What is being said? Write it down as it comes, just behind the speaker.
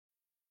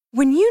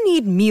When you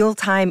need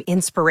mealtime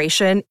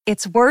inspiration,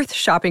 it's worth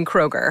shopping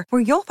Kroger,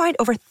 where you'll find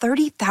over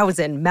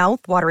 30,000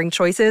 mouth-watering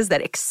choices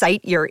that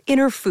excite your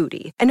inner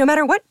foodie. And no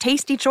matter what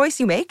tasty choice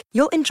you make,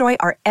 you'll enjoy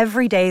our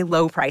everyday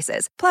low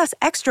prices, plus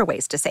extra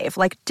ways to save,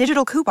 like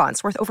digital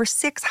coupons worth over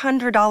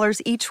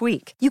 $600 each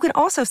week. You can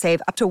also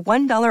save up to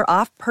 $1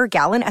 off per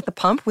gallon at the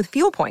pump with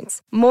fuel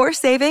points. More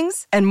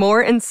savings and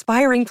more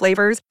inspiring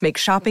flavors make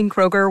shopping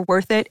Kroger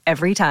worth it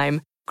every time.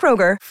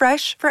 Kroger,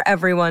 fresh for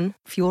everyone.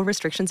 Fuel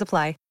restrictions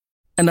apply.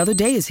 Another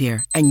day is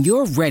here, and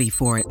you're ready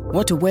for it.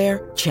 What to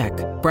wear? Check.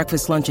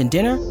 Breakfast, lunch, and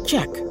dinner?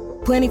 Check.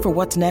 Planning for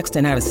what's next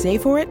and how to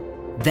save for it?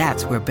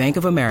 That's where Bank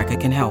of America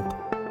can help.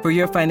 For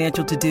your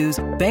financial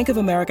to-dos, Bank of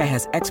America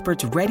has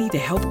experts ready to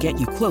help get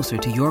you closer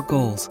to your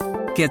goals.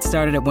 Get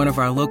started at one of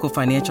our local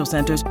financial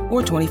centers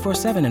or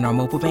 24/7 in our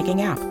mobile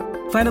banking app.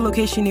 Find a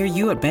location near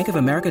you at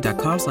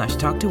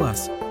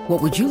bankofamerica.com/talktous.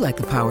 What would you like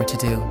the power to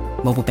do?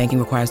 Mobile banking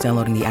requires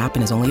downloading the app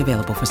and is only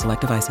available for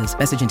select devices.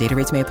 Message and data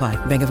rates may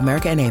apply. Bank of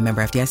America N.A.,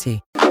 member FDIC.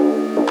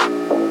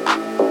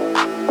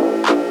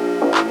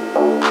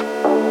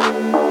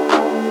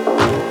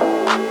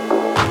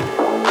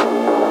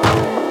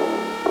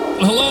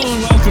 Hello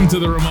and welcome to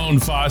the Ramon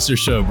Foster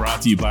Show,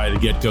 brought to you by the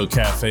GetGo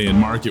Cafe and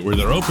Market, where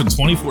they're open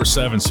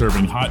 24/7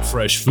 serving hot,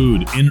 fresh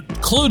food,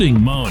 including,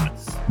 Moan,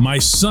 my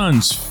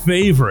son's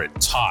favorite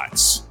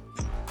tots.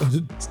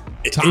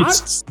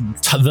 Tots?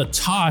 The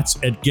tots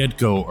at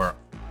GetGo are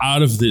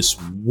out of this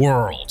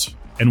world.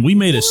 And we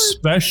made a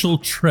special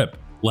trip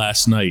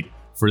last night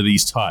for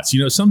these tots.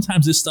 You know,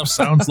 sometimes this stuff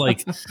sounds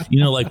like,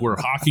 like we're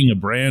hawking a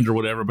brand or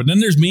whatever, but then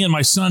there's me and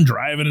my son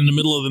driving in the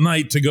middle of the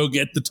night to go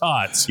get the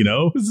tots,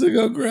 To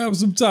go grab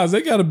some tots.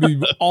 They got to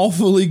be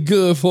awfully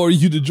good for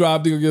you to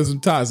drive to go get some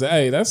tots.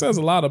 Hey, that says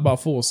a lot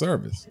about full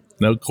service.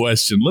 No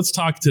question. Let's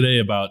talk today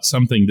about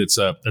something that's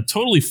a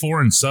totally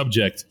foreign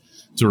subject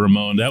to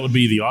Ramon. That would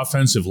be the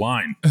offensive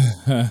line.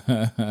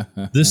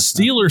 The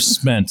Steelers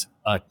spent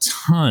a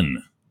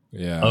ton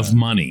of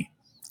money,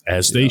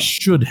 as they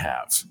should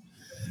have,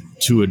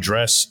 to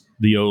address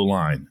the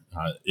O-line.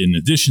 In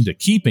addition to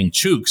keeping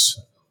Chooks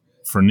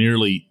for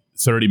nearly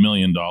 $30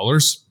 million,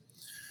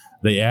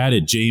 they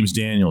added James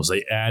Daniels.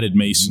 They added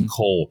Mason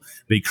Cole.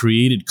 They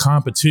created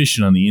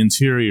competition on the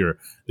interior.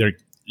 They're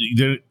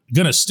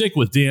going to stick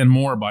with Dan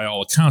Moore by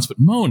all accounts. But,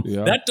 Moan,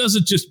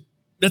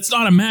 that's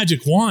not a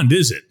magic wand,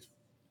 is it?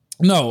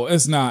 No,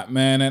 it's not,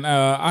 man. And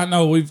I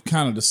know we've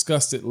kind of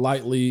discussed it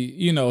lightly,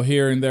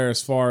 here and there,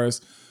 as far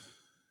as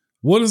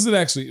what does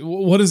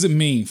it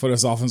mean for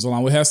this offensive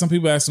line? We have some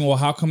people asking, well,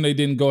 how come they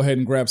didn't go ahead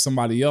and grab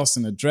somebody else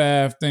in the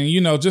draft? And,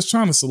 just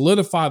trying to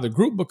solidify the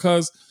group,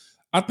 because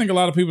I think a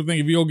lot of people think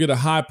if you go get a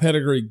high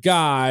pedigree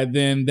guy,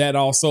 then that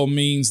also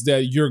means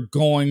that you're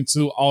going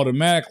to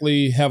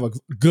automatically have a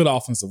good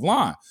offensive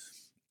line.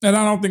 And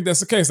I don't think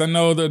that's the case. I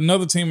know that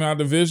another team in our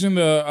division,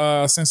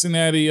 the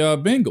Cincinnati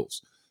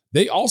Bengals,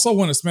 they also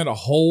want to spend a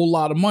whole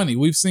lot of money.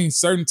 We've seen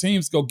certain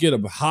teams go get a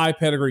high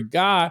pedigree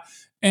guy,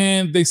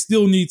 and they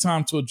still need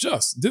time to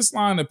adjust. This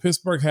line that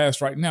Pittsburgh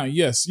has right now,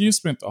 yes, you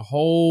spent a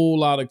whole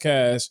lot of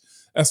cash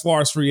as far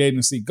as free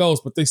agency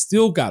goes, but they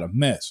still got to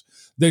mesh.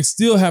 They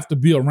still have to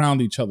be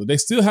around each other. They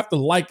still have to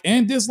like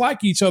and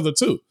dislike each other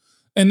too.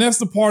 And that's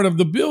the part of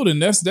the building.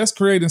 That's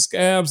creating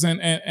scabs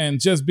and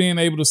just being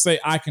able to say,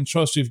 I can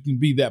trust you if you can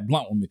be that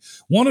blunt with me.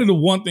 One of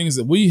the things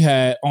that we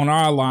had on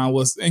our line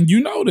was, and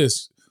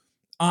this,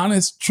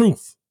 honest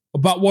truth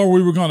about where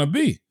we were going to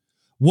be.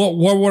 What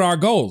were our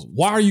goals?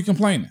 Why are you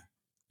complaining?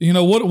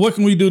 What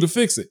can we do to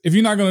fix it? If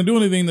you're not going to do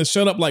anything, to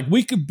shut up. Like,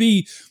 we could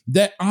be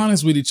that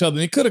honest with each other.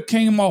 It could have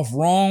came off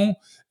wrong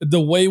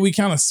the way we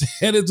kind of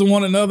said it to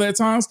one another at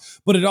times,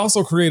 but it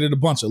also created a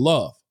bunch of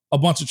love, a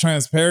bunch of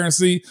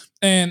transparency,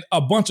 and a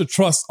bunch of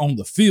trust on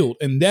the field.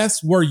 And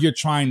that's where you're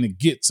trying to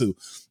get to.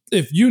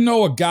 If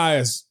a guy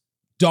is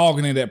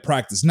dogging it at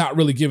practice, not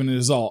really giving it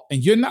his all,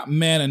 and you're not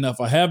man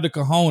enough or have the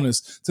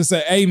cojones to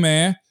say, hey,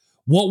 man,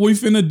 what we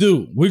finna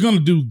do, we're going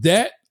to do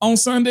that on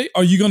Sunday,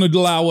 or you going to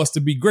allow us to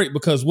be great?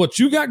 Because what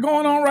you got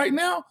going on right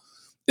now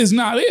is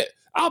not it.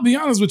 I'll be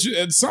honest with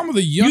you. Some of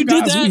the young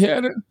guys we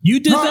had, you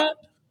did that?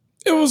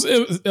 It was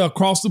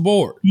across the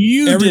board.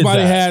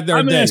 Everybody had their day.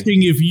 I'm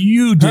asking if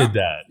you did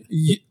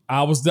that.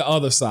 I was the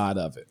other side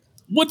of it.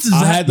 What does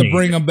that mean? I had to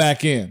bring them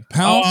back in.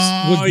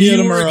 Pounce would get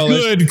them early.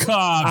 Good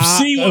cop.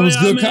 See why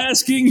I'm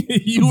asking?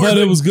 But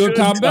it was good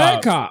cop,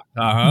 bad cop.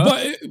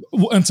 Uh-huh.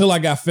 But until I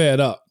got fed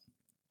up.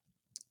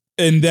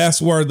 And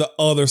that's where the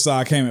other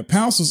side came in.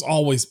 Pounce was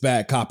always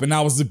bad cop, and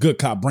I was the good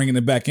cop bringing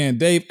it back in.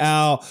 Dave,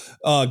 Al,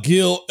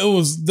 Gil, it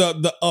was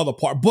the other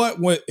part. But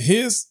with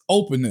his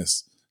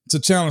openness to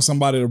challenge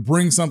somebody to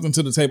bring something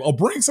to the table or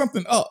bring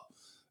something up,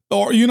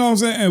 or, you know what I'm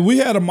saying? And we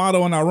had a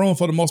motto in our room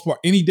for the most part,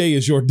 any day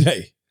is your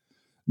day.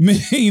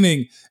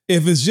 Meaning,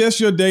 if it's just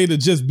your day to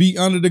just be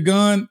under the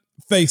gun,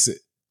 face it.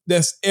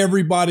 That's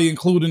everybody,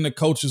 including the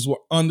coaches, were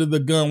under the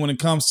gun when it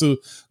comes to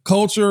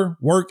culture,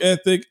 work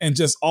ethic, and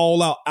just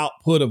all out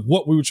output of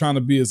what we were trying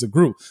to be as a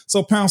group.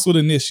 So Pounce would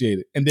initiate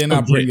it, and then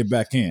I bring it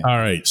back in. All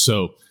right.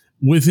 So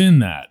within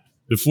that,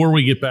 before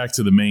we get back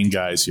to the main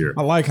guys here.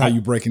 I like how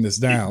you're breaking this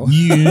down.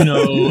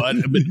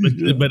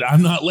 But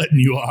I'm not letting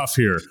you off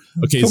here.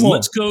 Okay, so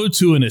let's go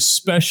to an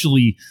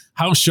especially,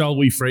 how shall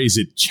we phrase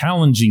it,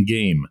 challenging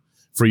game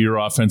for your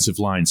offensive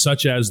line,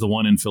 such as the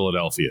one in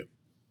Philadelphia.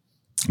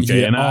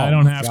 Okay, and I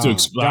don't have to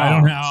explain. I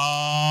don't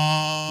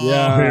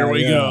have. Here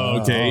we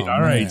go. Okay,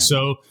 all right.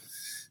 So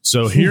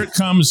here it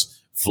comes.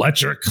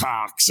 Fletcher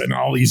Cox and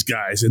all these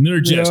guys, and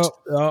they're just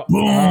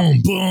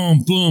boom,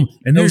 boom, boom.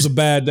 And it was a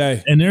bad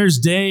day. And there's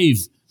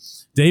David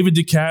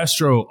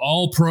DeCastro,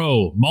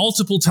 all-pro,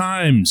 multiple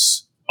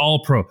times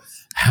all-pro,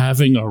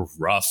 having a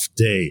rough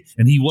day.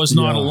 And he was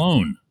not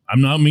alone. I'm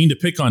not mean to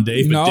pick on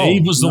Dave, but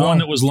Dave was the one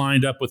that was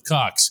lined up with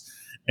Cox.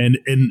 And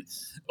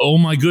oh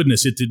my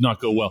goodness, it did not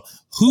go well.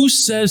 Who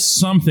says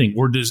something,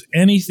 or does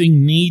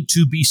anything need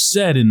to be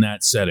said in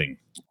that setting?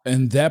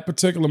 In that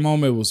particular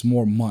moment, it was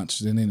more Munch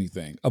than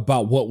anything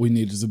about what we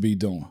needed to be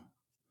doing.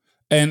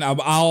 And I'll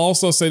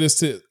also say this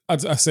too.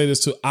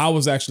 I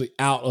was actually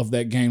out of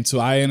that game too.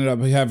 I ended up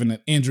having an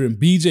injury, and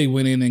BJ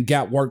went in and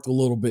got worked a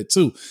little bit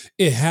too.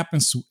 It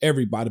happens to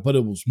everybody, but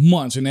it was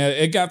Munch, and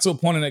it got to a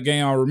point in that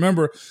game. I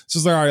remember it's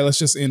just like, all right, let's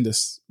just end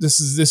this. This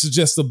is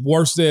just the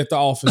worst day at the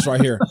office right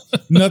here.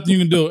 Nothing you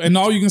can do, and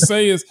all you can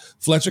say is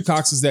Fletcher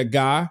Cox is that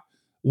guy.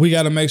 We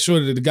got to make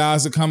sure that the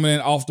guys that coming in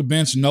off the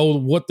bench know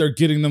what they're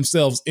getting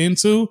themselves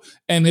into.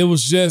 And it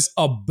was just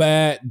a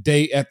bad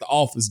day at the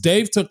office.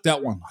 Dave took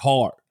that one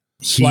hard.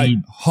 He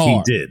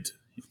did.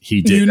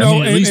 You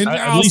know,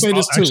 I'll say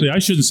this too. Actually, I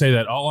shouldn't say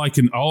that. All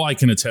I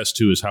can attest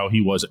to is how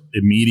he was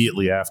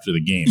immediately after the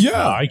game.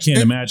 Yeah. I can't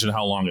imagine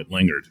how long it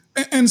lingered.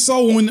 And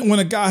so when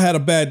a guy had a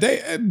bad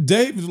day,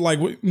 Dave, like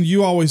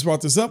you always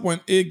brought this up,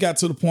 when it got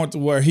to the point to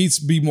where he'd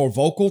be more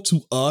vocal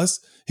to us,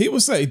 he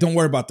would say, don't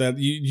worry about that.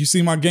 You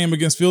see my game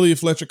against Philly,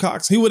 Fletcher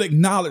Cox. He would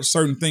acknowledge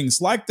certain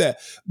things like that.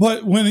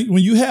 But when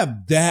you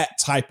have that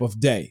type of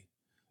day,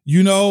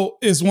 you know,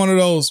 it's one of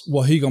those,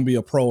 well, he going to be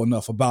a pro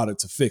enough about it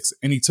to fix it.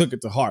 And he took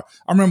it to heart.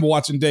 I remember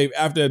watching Dave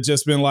after it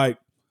just been like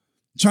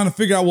trying to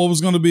figure out what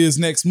was going to be his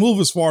next move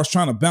as far as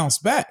trying to bounce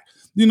back.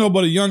 You know,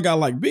 but a young guy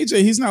like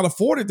BJ, he's not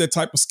afforded that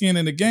type of skin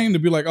in the game to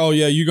be like, oh,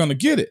 yeah, you're going to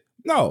get it.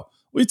 No,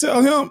 we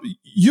tell him,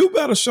 you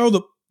better show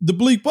the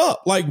bleep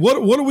up. Like, what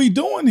are we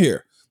doing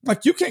here?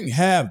 Like, you can't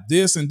have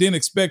this and then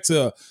expect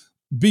to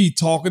be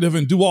talkative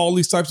and do all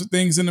these types of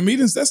things in the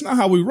meetings. That's not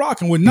how we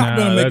rock, and we're not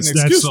going to make an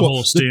excuse. That's the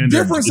whole standard. The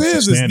difference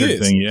is this.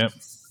 Thing, yep.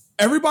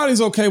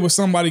 Everybody's okay with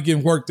somebody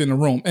getting worked in the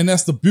room, and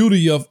that's the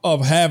beauty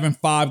of having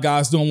five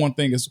guys doing one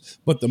thing.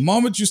 But the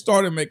moment you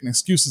started making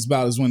excuses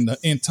about it is when the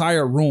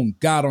entire room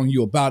got on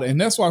you about it, and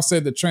that's why I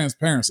said the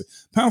transparency.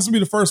 Pounce will be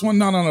the first one.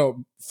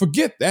 No.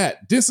 Forget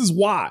that. This is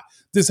why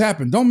this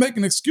happened. Don't make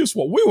an excuse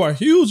for it. We were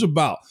huge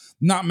about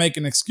not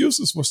making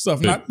excuses for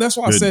stuff. That's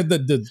why I said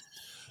that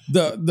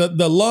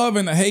the love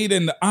and the hate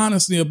and the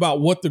honesty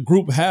about what the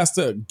group has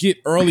to get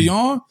early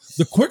on,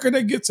 the quicker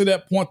they get to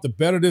that point, the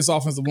better this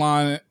offensive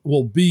line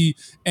will be.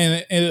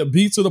 And it'll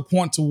be to the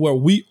point to where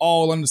we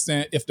all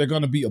understand if they're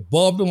going to be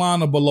above the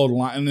line or below the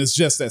line. And it's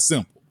just that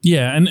simple.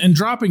 Yeah, and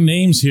dropping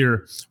names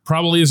here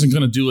probably isn't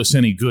going to do us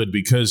any good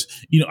because,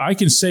 you know, I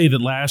can say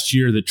that last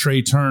year that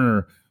Trey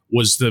Turner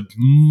was the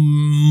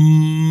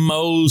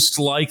most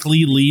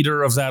likely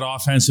leader of that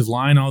offensive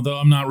line, although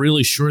I'm not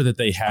really sure that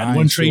they had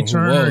one. Trey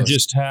Turner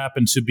just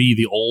happened to be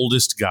the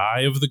oldest guy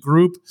of the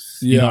group.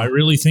 Yeah. You know, I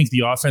really think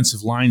the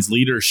offensive line's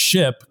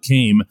leadership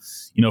came,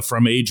 you know,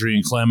 from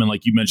Adrian Clem and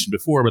like you mentioned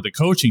before, but the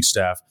coaching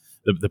staff,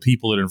 the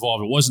people that are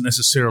involved, it wasn't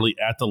necessarily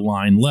at the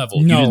line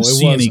level. No, you didn't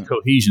see any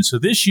cohesion. So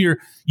this year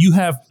you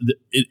have,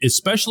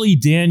 especially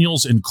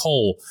Daniels and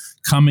Cole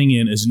coming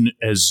in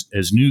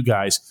as new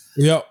guys.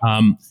 Yep.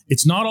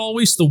 It's not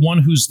always the one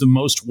who's the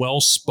most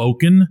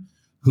well-spoken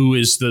who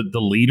is the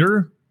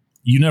leader.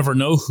 You never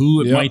know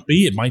who it might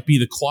be. It might be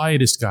the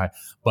quietest guy.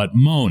 But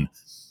Moan,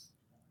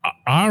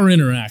 our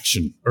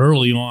interaction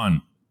early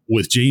on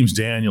with James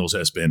Daniels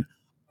has been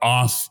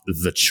off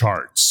the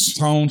charts.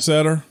 Tone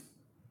setter.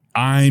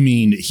 I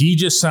mean, he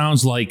just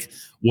sounds like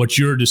what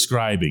you're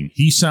describing.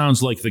 He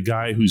sounds like the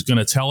guy who's going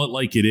to tell it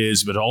like it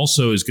is, but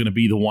also is going to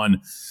be the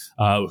one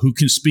who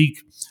can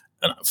speak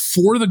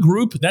for the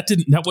group.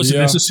 That wasn't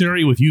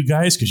necessary with you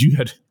guys because you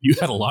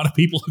had a lot of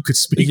people who could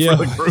speak for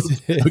the group.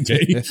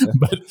 Okay,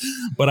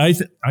 but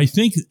I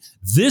think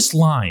this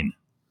line,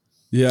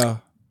 and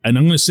I'm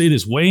going to say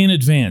this way in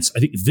advance. I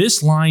think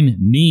this line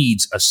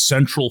needs a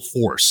central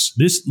force.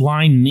 This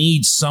line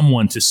needs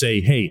someone to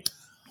say, "Hey,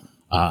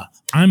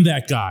 I'm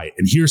that guy,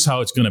 and here's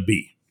how it's going to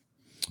be."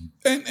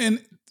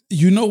 And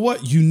you know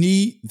what? You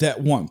need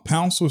that one.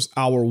 Pounce was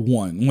our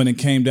one when it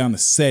came down to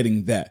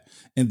setting that.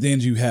 And then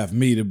you have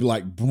me to be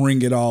like,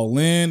 bring it all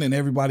in, and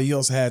everybody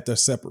else had their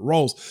separate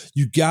roles.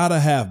 You got to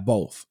have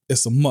both.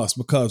 It's a must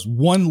because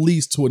one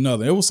leads to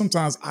another. It was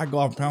sometimes I go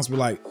off and Pounce be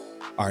like,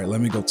 all right, let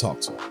me go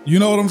talk to him. You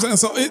know what I'm saying?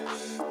 So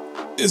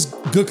it's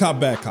good cop,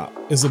 bad cop.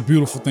 It's a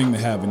beautiful thing to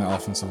have in the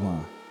offensive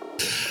line.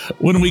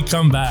 When we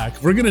come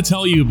back, we're going to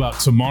tell you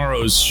about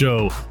tomorrow's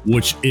show,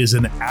 which is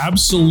an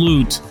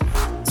absolute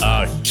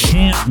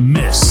can't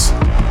miss.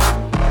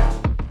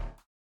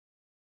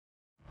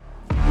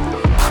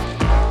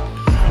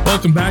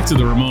 Welcome back to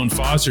the Ramon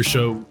Foster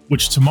Show,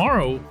 which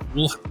tomorrow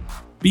will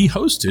be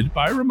hosted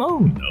by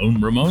Ramon.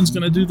 Ramon's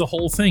going to do the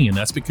whole thing, and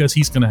that's because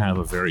he's going to have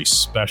a very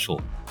special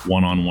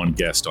one-on-one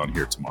guest on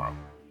here tomorrow.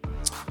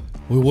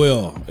 We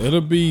will. It'll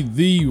be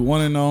the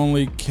one and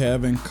only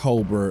Kevin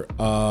Colbert.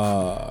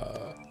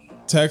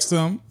 Text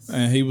him,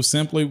 and he was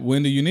simply,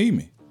 "When do you need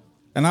me?"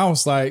 And I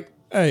was like,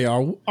 "Hey,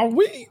 are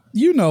we,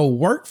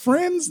 work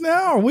friends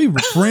now? Are we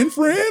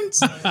friends?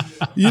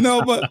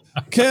 But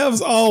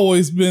Kev's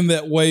always been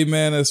that way,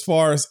 man, as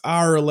far as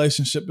our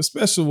relationship,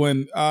 especially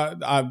when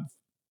I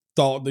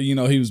thought that,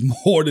 he was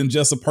more than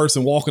just a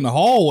person walking the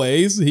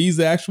hallways. He's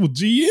the actual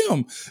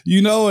GM,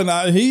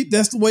 and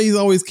that's the way he's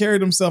always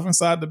carried himself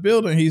inside the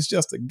building. He's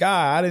just a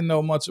guy. I didn't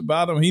know much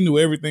about him. He knew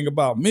everything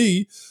about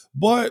me.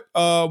 But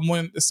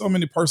when there's so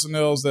many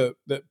personnels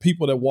that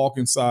people that walk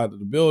inside of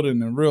the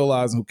building and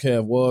realizing who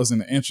Kev was and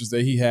the interest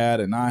that he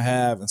had and I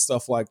have and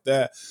stuff like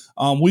that,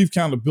 we've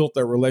kind of built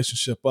that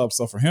relationship up.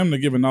 So for him to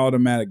give an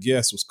automatic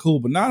yes was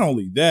cool. But not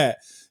only that,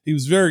 he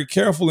was very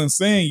careful in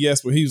saying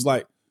yes, but he was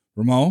like,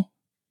 "Ramon,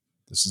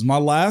 this is my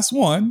last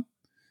one."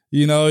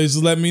 He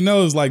just let me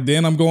know. It's like,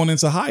 then I'm going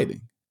into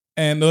hiding.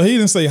 And he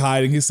didn't say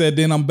hiding. He said,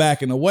 then I'm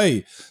backing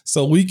away.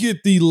 So we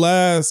get the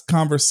last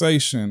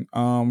conversation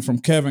from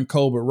Kevin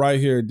Colbert right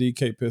here at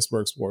DK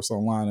Pittsburgh Sports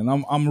Online. And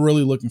I'm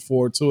really looking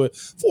forward to it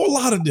for a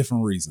lot of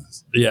different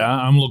reasons. Yeah,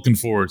 I'm looking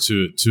forward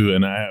to it too.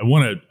 And I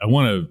want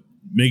to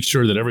make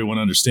sure that everyone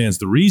understands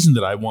the reason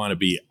that I want to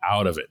be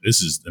out of it.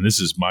 This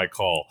is my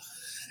call,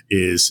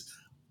 is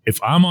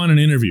if I'm on an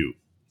interview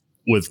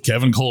with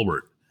Kevin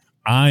Colbert,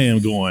 I am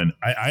going,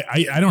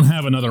 I don't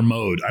have another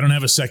mode. I don't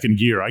have a second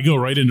gear. I go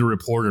right into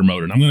reporter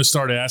mode, and I'm going to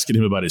start asking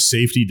him about his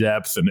safety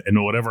depth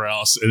and whatever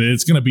else. And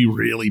it's going to be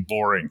really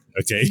boring.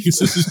 Okay. Because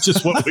this is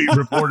just what we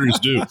reporters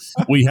do.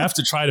 We have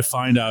to try to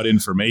find out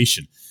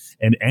information.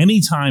 And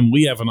anytime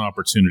we have an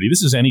opportunity,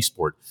 this is any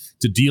sport,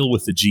 to deal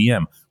with the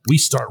GM, we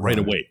start right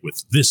away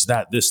with this,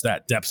 that,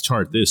 depth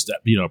chart, this, that,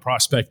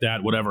 prospect,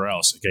 that, whatever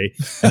else. Okay.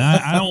 And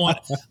I don't want,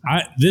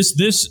 this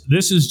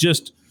is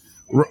just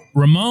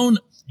Ramon.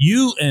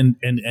 You and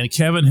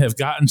Kevin have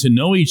gotten to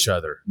know each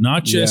other,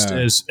 not just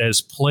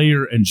as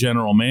player and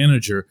general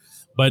manager,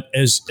 but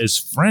as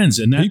friends,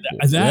 and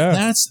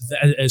that's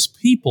as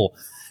people.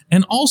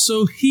 And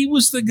also, he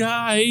was the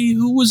guy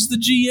who was the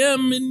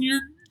GM in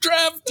your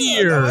draft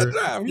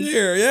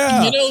year.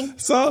 Yeah.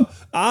 So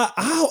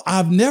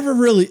I've never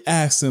really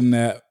asked him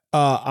that.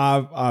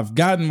 I've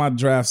gotten my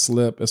draft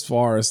slip as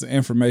far as the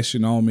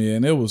information on me,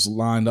 and it was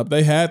lined up.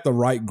 They had the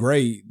right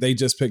grade. They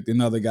just picked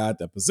another guy at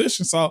that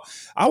position. So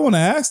I want to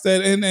ask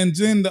that. And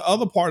then the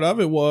other part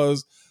of it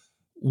was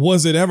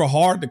it ever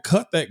hard to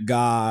cut that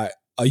guy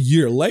a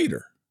year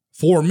later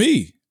for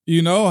me?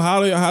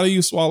 How do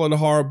you swallow the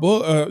hard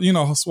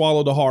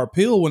swallow the hard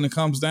pill when it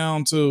comes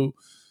down to,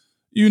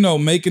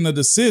 making a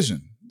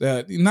decision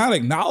that not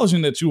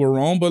acknowledging that you were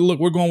wrong, but look,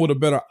 we're going with a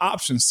better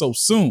option so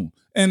soon.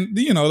 And,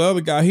 the other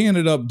guy, he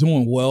ended up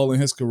doing well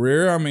in his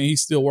career. I mean,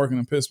 he's still working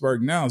in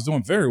Pittsburgh now. He's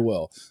doing very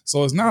well.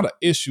 So it's not an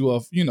issue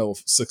of,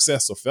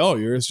 success or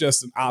failure. It's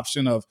just an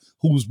option of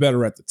who's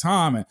better at the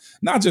time. And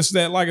not just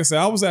that, like I said,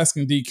 I was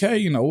asking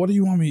DK, what do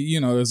you want me,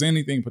 is there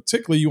anything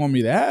particular you want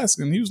me to ask?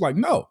 And he was like,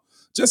 no,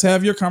 just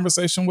have your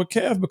conversation with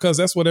Kev, because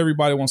that's what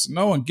everybody wants to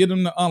know, and get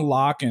him to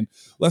unlock. And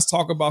let's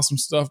talk about some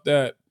stuff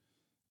that,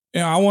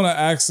 I want to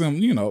ask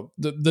him,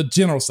 the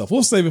general stuff.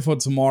 We'll save it for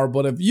tomorrow.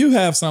 But if you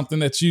have something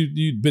that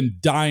you've been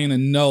dying to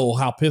know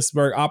how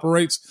Pittsburgh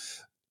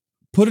operates,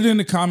 put it in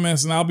the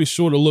comments, and I'll be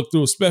sure to look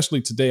through,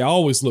 especially today. I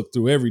always look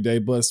through every day,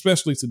 but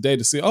especially today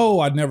to see,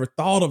 I never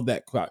thought of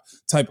that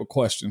type of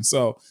question.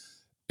 So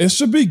it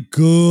should be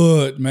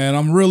good, man.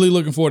 I'm really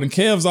looking forward. And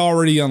Kev's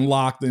already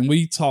unlocked, and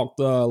we talked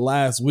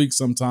last week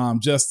sometime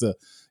just to,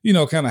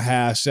 kind of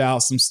hash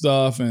out some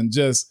stuff, and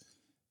just,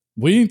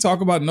 we didn't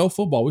talk about no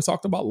football. We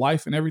talked about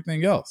life and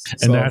everything else.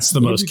 And that's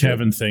the most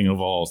Kevin thing of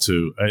all,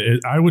 too.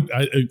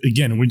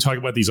 Again, we talk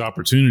about these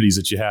opportunities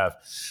that you have.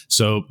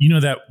 So,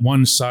 that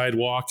one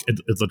sidewalk at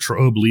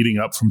Latrobe leading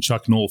up from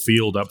Chuck Noll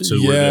Field up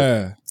to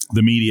where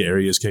the media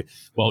area is.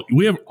 Well,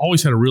 we have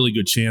always had a really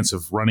good chance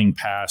of running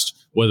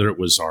past, whether it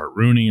was Art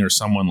Rooney or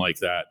someone like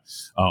that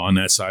on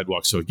that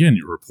sidewalk. So again,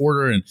 you're a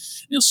reporter, and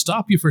he'll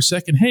stop you for a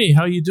second. Hey,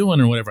 how you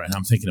doing? Or whatever. And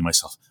I'm thinking to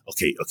myself,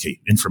 okay,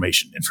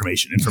 information,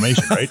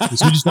 right?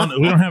 Because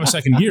we don't have a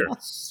second gear.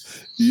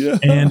 Yeah.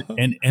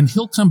 And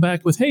he'll come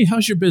back with, hey,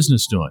 how's your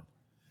business doing?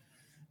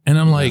 And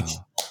I'm like,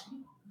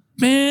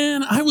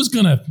 man, I was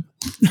gonna,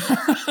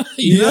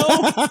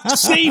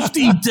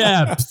 safety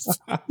depth.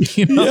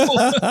 It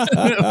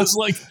was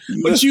like,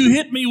 but you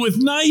hit me with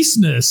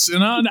niceness,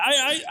 and I'm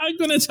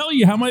gonna tell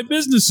you how my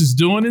business is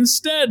doing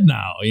instead.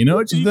 Now, you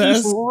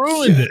just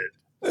ruined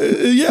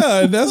it.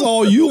 Yeah, that's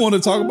all you want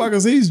to talk about,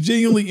 because he's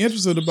genuinely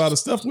interested about the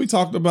stuff we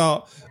talked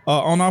about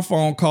on our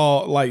phone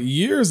call like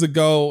years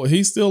ago.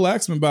 He still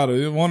asks me about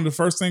it. One of the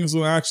first things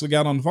when I actually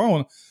got on the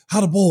phone, how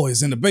the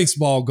boys in the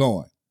baseball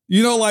going?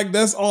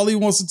 That's all he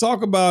wants to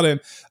talk about. And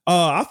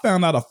I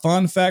found out a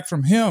fun fact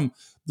from him.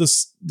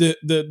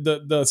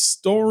 The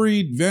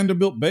storied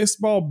Vanderbilt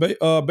baseball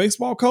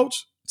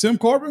coach Tim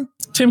Corbin?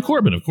 Tim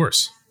Corbin, of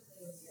course.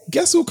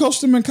 Guess who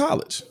coached him in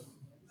college?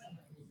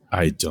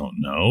 I don't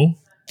know.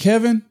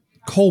 Kevin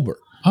Colbert.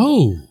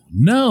 Oh,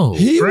 no.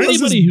 He for was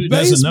anybody his who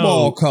doesn't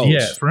baseball know, coach.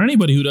 Yeah, for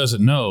anybody who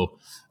doesn't know,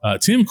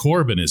 Tim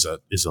Corbin is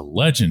a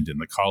legend in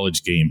the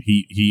college game.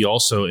 He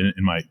also, in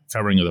my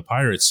covering of the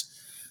Pirates,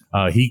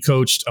 he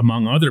coached,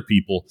 among other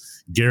people,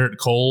 Garrett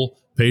Cole,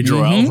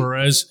 Pedro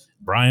Alvarez,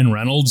 Brian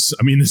Reynolds.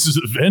 I mean,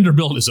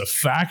 Vanderbilt is a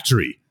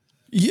factory.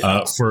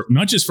 Yeah. For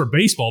not just for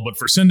baseball, but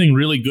for sending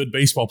really good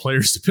baseball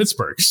players to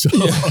Pittsburgh. So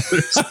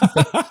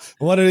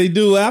what do they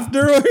do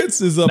afterwards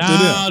is up to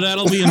them.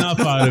 That'll be enough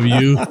out of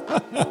you.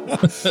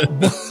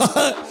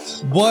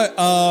 but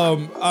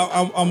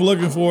I'm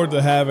looking forward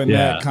to having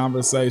that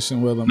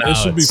conversation with them. It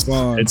should be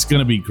fun. It's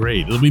going to be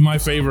great. It'll be my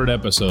favorite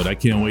episode. I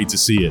can't wait to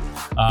see it.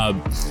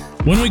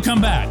 When we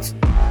come back,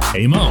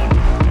 hey, Moan.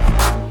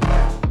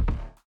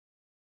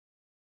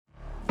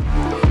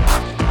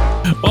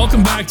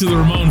 Welcome back to the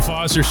Ramon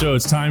Foster Show.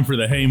 It's time for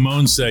the Hey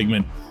Moan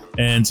segment.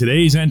 And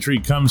today's entry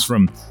comes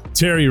from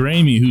Terry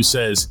Ramey, who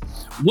says,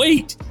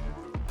 wait,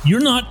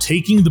 you're not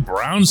taking the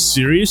Browns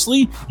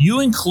seriously? You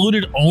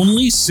included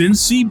only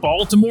Cincy,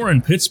 Baltimore,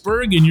 and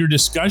Pittsburgh in your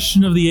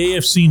discussion of the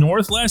AFC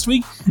North last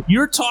week?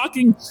 You're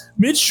talking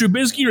Mitch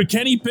Trubisky or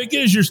Kenny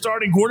Pickett as your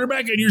starting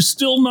quarterback, and you're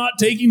still not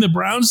taking the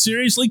Browns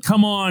seriously?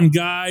 Come on,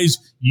 guys.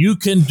 You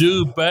can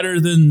do better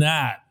than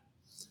that.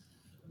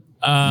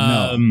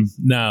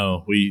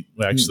 No, we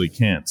actually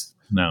can't.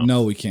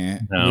 No, we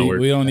can't. No,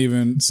 we don't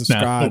even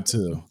subscribe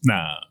to.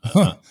 No.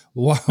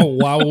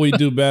 Why would we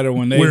do better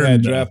when they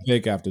had draft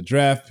pick after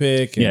draft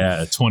pick?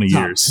 And 20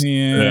 years.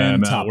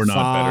 10, top we're not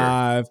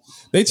 5. Better.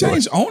 They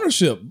changed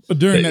ownership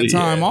during that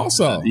time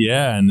also.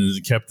 Yeah, and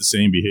it kept the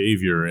same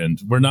behavior,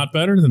 and we're not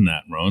better than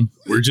that, Ron.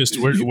 We're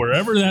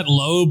wherever that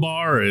low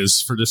bar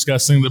is for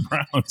discussing the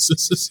Browns.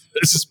 This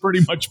is pretty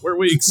much where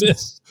we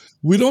exist.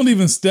 We don't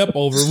even step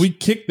over. We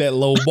kick that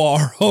low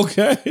bar,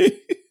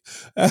 okay?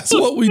 That's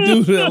what we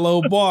do to that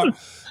low bar.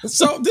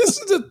 So this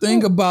is the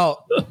thing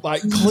about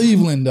like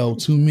Cleveland, though,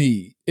 to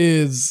me,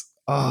 is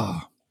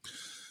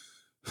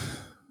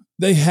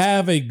they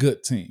have a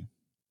good team.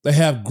 They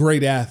have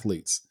great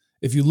athletes.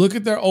 If you look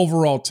at their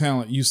overall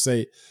talent, you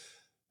say,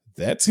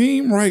 that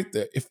team right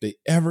there, if they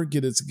ever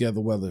get it together,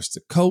 whether it's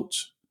the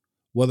coach,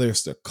 whether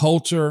it's the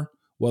culture,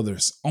 whether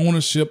it's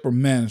ownership or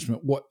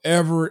management,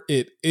 whatever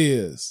it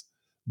is,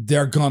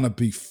 they're going to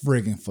be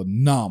friggin'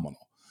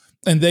 phenomenal.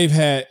 And they've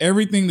had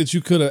everything that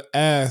you could have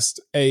asked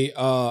a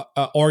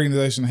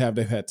organization to have.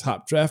 They've had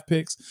top draft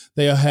picks.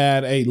 They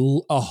had a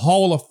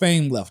Hall of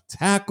Fame left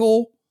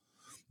tackle.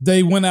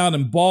 They went out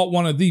and bought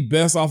one of the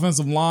best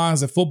offensive lines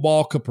that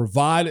football could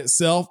provide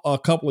itself a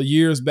couple of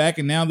years back,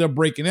 and now they're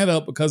breaking it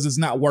up because it's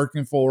not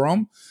working for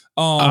them.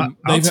 I'll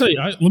tell you.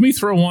 Let me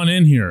throw one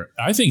in here.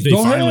 I think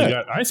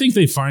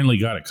they finally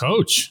got a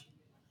coach.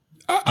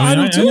 I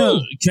do too. I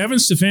know Kevin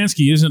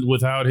Stefanski isn't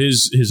without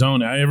his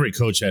own. Every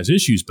coach has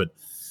issues, but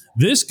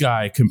this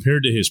guy,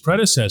 compared to his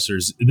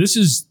predecessors, this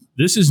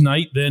is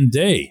night then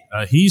day.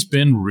 He's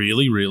been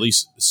really, really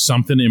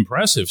something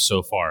impressive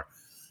so far,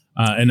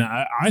 and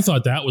I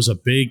thought that was a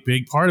big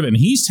part of it. And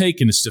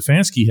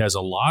Stefanski has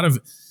a lot of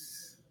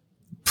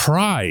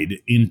pride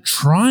in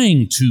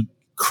trying to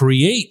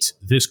create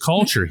this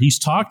culture. He's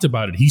talked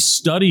about it. He's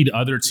studied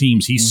other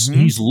teams.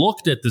 He's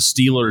looked at the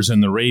Steelers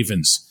and the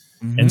Ravens.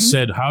 And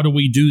said, how do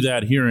we do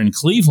that here in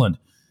Cleveland?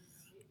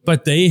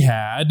 But they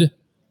had,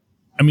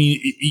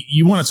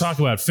 you want to talk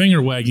about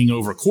finger wagging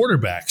over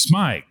quarterbacks.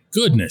 My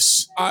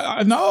goodness.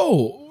 I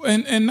know.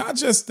 And not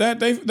just that.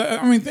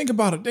 Think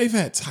about it. They've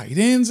had tight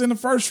ends in the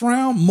first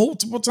round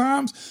multiple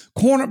times,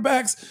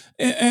 cornerbacks.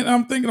 And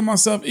I'm thinking to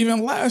myself,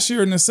 even last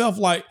year in itself,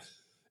 like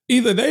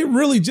either they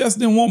really just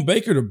didn't want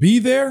Baker to be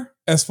there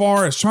as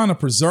far as trying to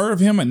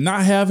preserve him and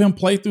not have him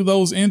play through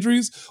those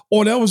injuries,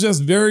 or that was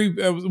just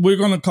we're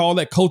going to call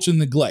that coaching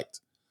neglect.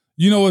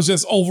 It's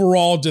just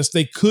overall,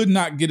 they could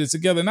not get it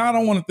together. Now, I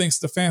don't want to think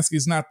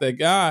Stefanski's not that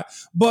guy,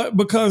 but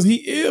because he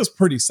is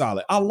pretty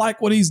solid. I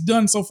like what he's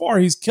done so far.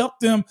 He's kept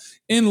them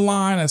in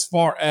line as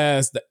far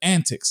as the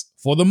antics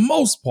for the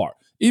most part.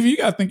 Even you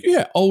got to think you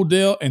had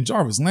Odell and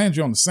Jarvis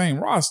Landry on the same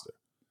roster.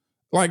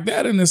 Like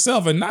that in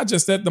itself, and not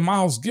just that, the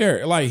Myles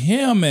Garrett, like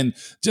him and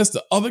just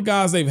the other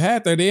guys they've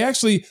had there. They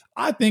actually,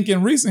 I think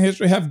in recent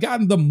history, have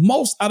gotten the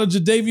most out of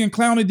Jadeveon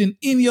Clowney than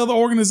any other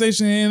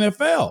organization in the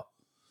NFL.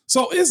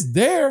 So it's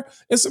there.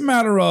 It's a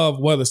matter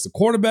of whether it's the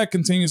quarterback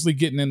continuously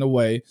getting in the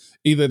way,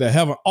 either to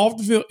have an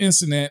off-the-field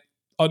incident,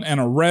 an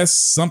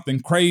arrest,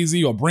 something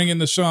crazy, or bring in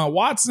Deshaun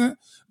Watson,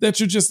 that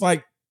you're just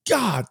like,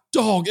 God,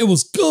 dog, it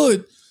was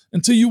good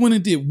until you went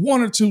and did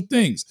one or two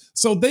things.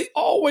 So they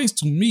always,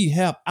 to me,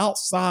 have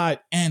outside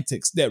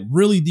antics that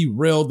really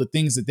derail the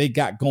things that they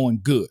got going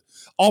good.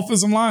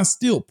 Offensive line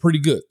still pretty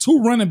good.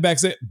 2 running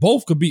backs that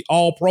both could be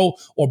all pro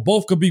or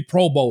both could be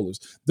pro bowlers.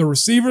 The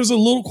receivers a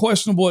little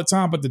questionable at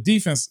times, but the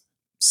defense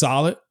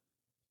solid.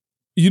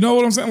 You know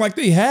what I'm saying? Like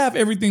they have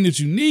everything that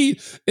you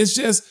need. It's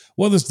just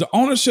whether it's the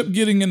ownership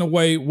getting in the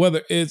way,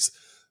 whether it's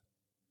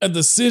a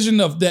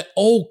decision of that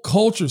old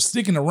culture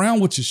sticking around,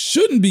 which it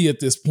shouldn't be at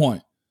this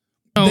point.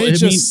 They're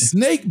just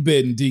snake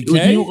bitten,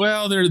 DK.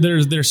 Well,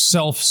 they're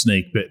self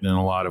snake bitten in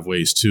a lot of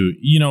ways too.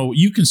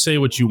 You can say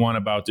what you want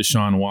about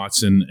Deshaun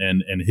Watson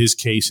and his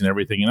case and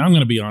everything, and I'm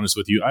going to be honest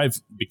with you.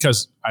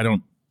 Because I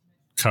don't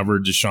cover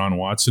Deshaun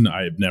Watson,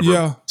 I've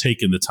never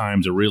taken the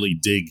time to really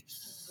dig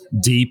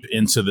deep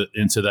into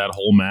that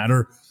whole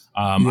matter.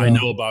 I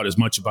know about as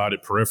much about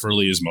it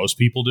peripherally as most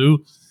people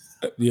do.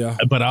 Yeah,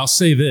 but I'll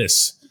say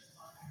this.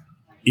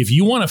 If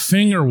you want to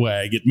finger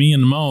wag at me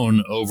and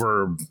moan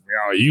over,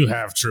 you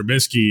have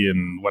Trubisky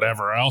and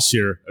whatever else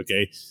here,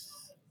 okay,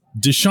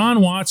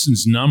 Deshaun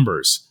Watson's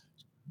numbers,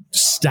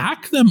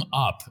 stack them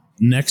up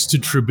next to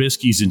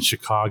Trubisky's in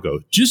Chicago.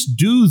 Just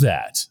do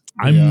that.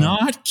 I'm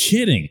not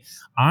kidding.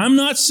 I'm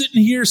not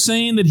sitting here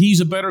saying that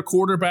he's a better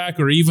quarterback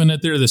or even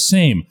that they're the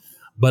same,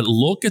 but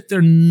look at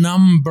their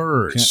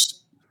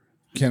numbers.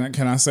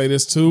 Can I say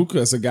this too?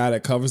 Because a guy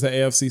that covers the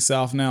AFC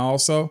South now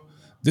also,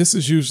 this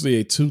is usually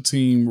a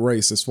 2-team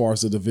race as far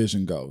as the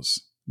division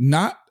goes.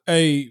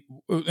 And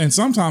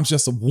sometimes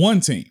just a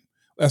 1 team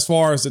as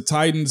far as the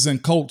Titans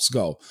and Colts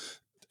go.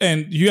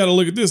 And you got to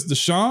look at this.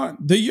 Deshaun,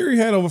 the year he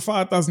had over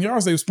 5,000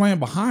 yards, they was playing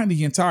behind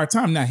the entire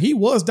time. Now, he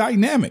was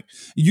dynamic.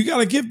 You got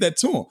to give that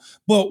to him.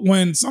 But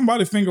when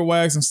somebody finger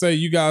wags and say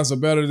you guys are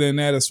better than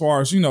that as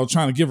far as,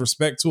 trying to give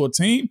respect to a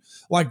team,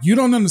 like you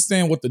don't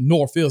understand what the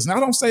North is. And I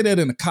don't say that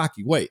in a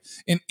cocky way.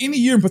 In any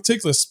year in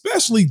particular,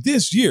 especially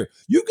this year,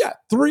 you got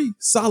 3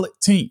 solid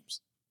teams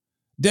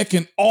that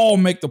can all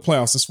make the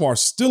playoffs as far as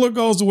Steelers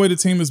goes, the way the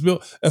team is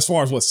built, as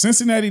far as what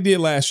Cincinnati did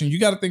last year. You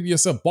got to think to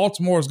yourself,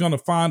 Baltimore is going to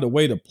find a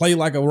way to play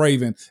like a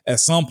Raven at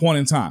some point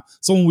in time.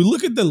 So when we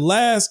look at the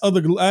last of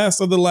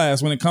the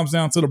last when it comes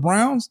down to the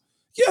Browns,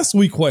 yes,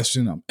 we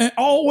question them and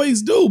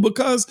always do,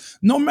 because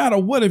no matter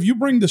what, if you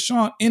bring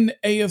Deshaun in the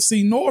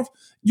AFC North,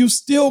 you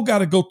still got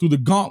to go through the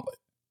gauntlet.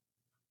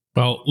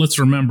 Well, let's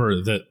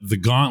remember that the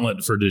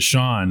gauntlet for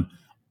Deshaun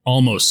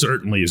almost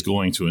certainly is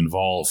going to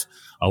involve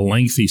a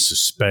lengthy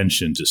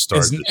suspension to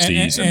start the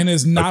season. And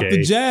it's not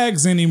the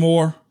Jags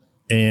anymore.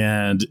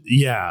 And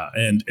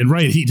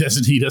right, he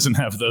doesn't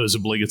have those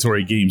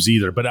obligatory games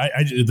either. But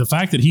the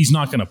fact that he's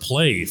not going to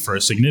play for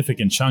a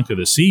significant chunk of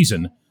the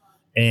season,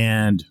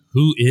 and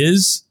who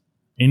is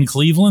in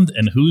Cleveland,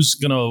 and who's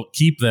going to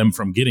keep them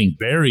from getting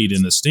buried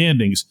in the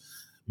standings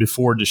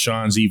before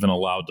Deshaun's even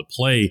allowed to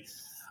play.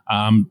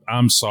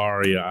 I'm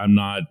sorry, I'm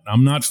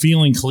not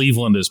feeling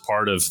Cleveland as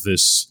part of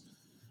this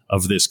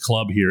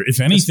club here. If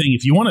anything,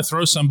 if you want to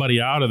throw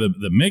somebody out of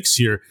the mix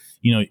here,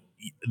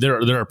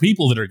 there are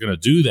people that are going to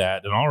do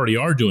that and already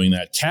are doing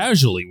that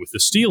casually with the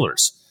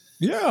Steelers.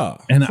 Yeah,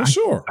 and for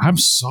sure. I'm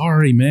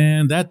sorry,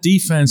 man. That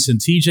defense, and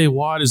TJ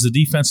Watt is the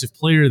defensive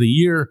player of the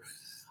year.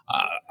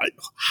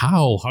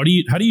 How do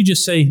you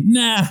just say,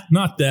 nah,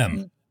 not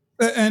them?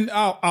 And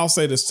I'll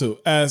say this too.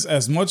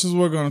 As much as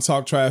we're going to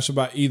talk trash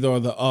about either or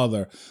the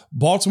other,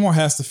 Baltimore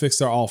has to fix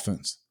their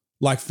offense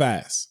like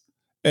fast.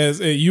 As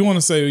you want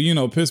to say,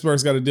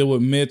 Pittsburgh's got to deal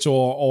with Mitch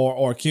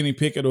or Kenny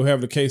Pickett, or whoever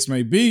the case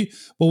may be.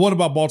 But what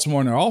about Baltimore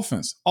and their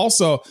offense?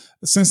 Also,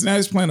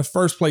 Cincinnati's playing a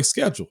first place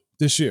schedule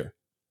this year.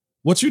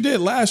 What you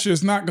did last year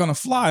is not going to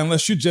fly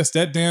unless you're just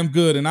that damn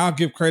good. And I'll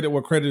give credit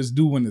where credit is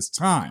due when it's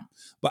time.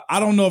 But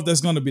I don't know if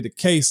that's going to be the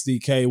case,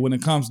 DK, when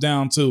it comes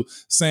down to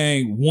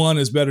saying one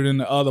is better than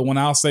the other. When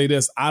I'll say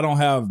this, I don't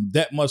have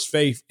that much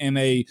faith in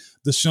a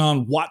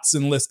Deshaun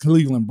Watson-less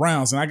Cleveland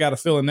Browns. And I got a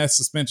feeling that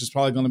suspension is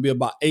probably going to be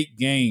about 8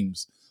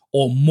 games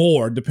or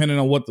more, depending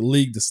on what the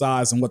league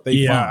decides and what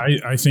they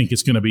find. I think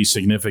it's going to be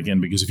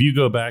significant, because if you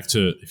go back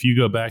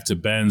to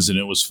Ben's and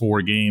it was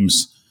 4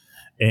 games,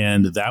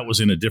 and that was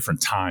in a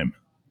different time.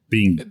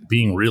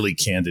 Being really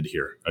candid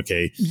here,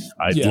 okay?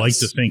 I'd like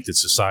to think that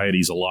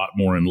society's a lot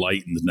more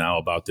enlightened now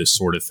about this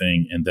sort of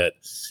thing, and that,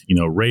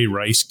 Ray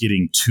Rice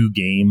getting 2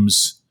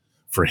 games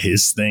for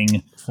his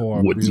thing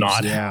would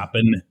not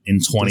happen in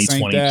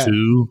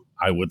 2022.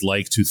 I would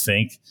like to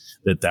think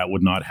that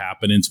would not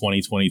happen in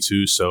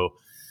 2022. So,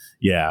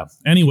 yeah.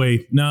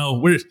 Anyway,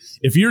 no,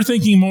 if you're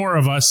thinking more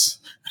of us,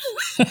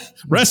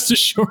 rest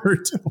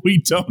assured we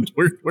don't.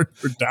 We're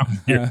down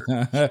here.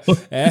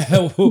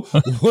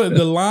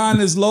 The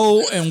line is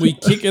low and we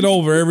kick it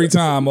over every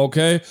time.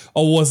 Okay.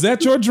 Oh, was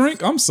that your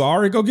drink? I'm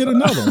sorry. Go get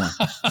another one.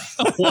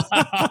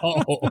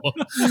 Wow.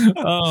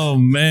 Oh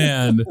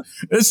man,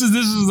 this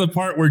is the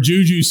part where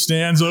Juju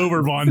stands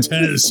over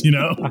Vontaze.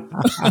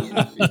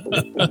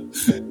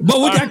 But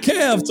we got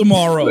Kev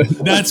tomorrow.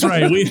 That's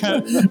right.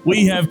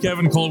 We have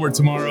Kevin Colbert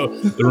tomorrow,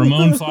 the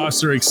Ramon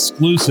Foster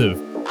exclusive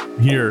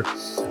here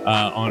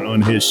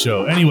on his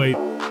show. Anyway,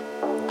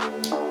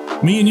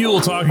 me and you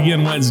will talk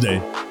again Wednesday.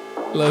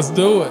 Let's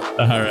do it.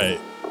 All right.